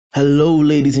Hello,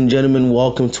 ladies and gentlemen.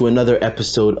 Welcome to another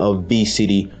episode of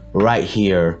V.City right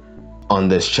here on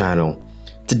this channel.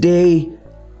 Today,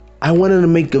 I wanted to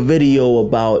make a video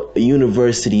about a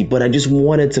university, but I just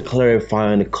wanted to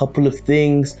clarify on a couple of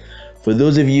things for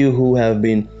those of you who have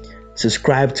been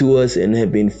subscribed to us and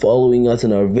have been following us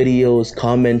in our videos,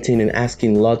 commenting and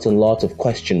asking lots and lots of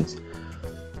questions.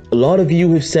 A lot of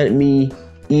you have sent me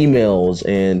emails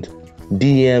and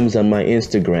DMs on my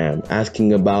Instagram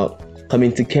asking about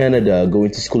coming to Canada,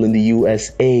 going to school in the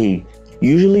USA.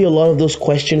 Usually a lot of those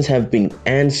questions have been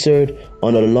answered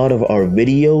on a lot of our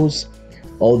videos,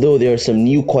 although there are some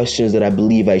new questions that I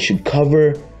believe I should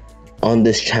cover on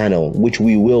this channel, which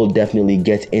we will definitely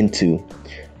get into.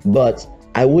 But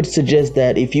I would suggest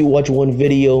that if you watch one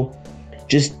video,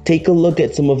 just take a look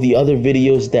at some of the other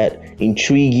videos that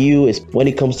intrigue you. When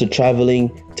it comes to traveling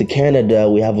to Canada,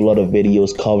 we have a lot of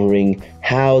videos covering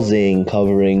housing,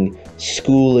 covering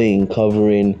schooling,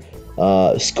 covering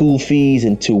school fees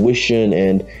and tuition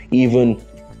and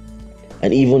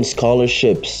even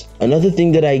scholarships. Another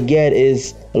thing that I get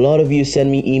is a lot of you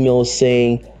send me emails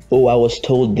saying, oh, I was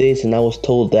told this and I was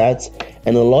told that,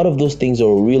 and a lot of those things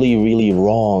are really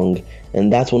wrong.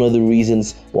 And that's one of the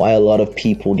reasons why a lot of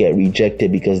people get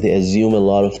rejected, because they assume a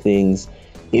lot of things.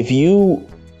 If you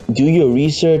do your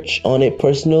research on it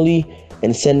personally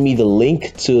and send me the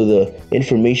link to the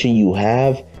information you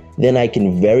have, then I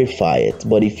can verify it.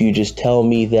 But if you just tell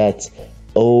me that,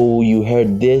 oh, you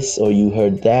heard this or you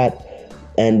heard that,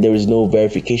 and there is no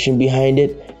verification behind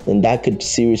it, then that could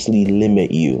seriously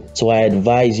limit you. So I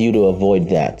advise you to avoid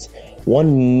that.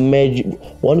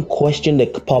 One question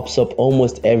that pops up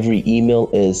almost every email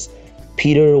is,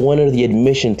 Peter, when are the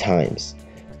admission times?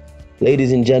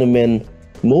 Ladies and gentlemen,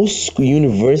 most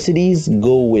universities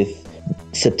go with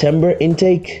September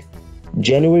intake,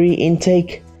 January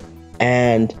intake,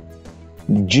 and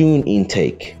June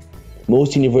intake.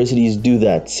 Most universities do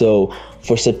that. So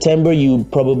for September, you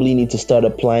probably need to start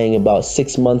applying about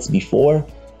 6 months before.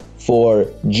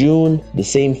 For June, the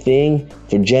same thing.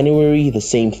 For January, the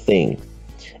same thing.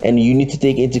 And you need to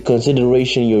take into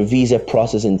consideration your visa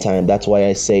processing time. That's why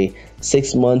I say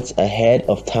 6 months ahead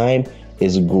of time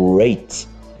is great.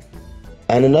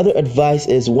 And another advice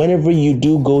is, whenever you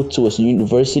do go to a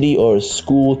university or a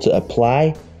school to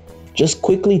apply, just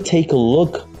quickly take a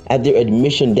look at their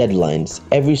admission deadlines.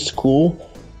 Every school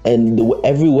and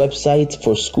every website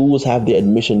for schools have their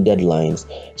admission deadlines,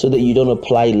 so that you don't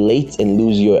apply late and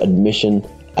lose your admission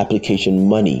application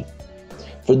money.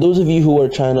 For those of you who are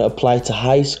trying to apply to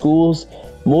high schools,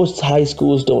 most high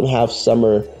schools don't have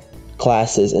summer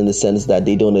classes, in the sense that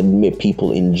they don't admit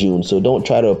people in June. So don't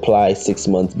try to apply 6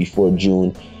 months before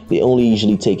June. They only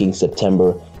usually take in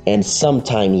September and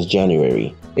sometimes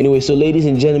January. Anyway, so ladies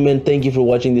and gentlemen, thank you for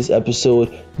watching this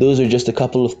episode. Those are just a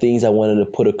couple of things I wanted to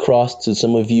put across to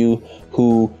some of you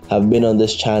who have been on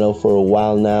this channel for a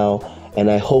while now, and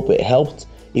I hope it helped.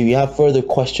 If you have further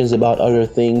questions about other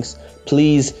things,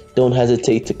 please don't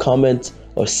hesitate to comment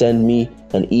or send me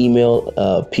an email,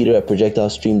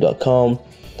 peter@projectilestream.com.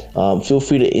 Feel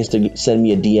free to send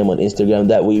me a DM on Instagram.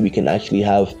 That way we can actually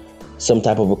have some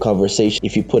type of a conversation.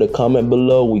 If you put a comment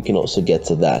below, we can also get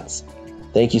to that.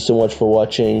 Thank you so much for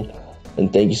watching,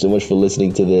 and thank you so much for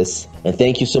listening to this. And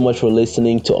thank you so much for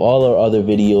listening to all our other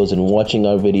videos and watching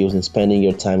our videos and spending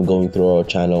your time going through our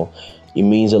channel. It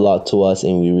means a lot to us,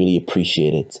 and we really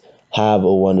appreciate it. Have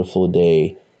a wonderful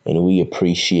day, and we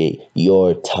appreciate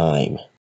your time.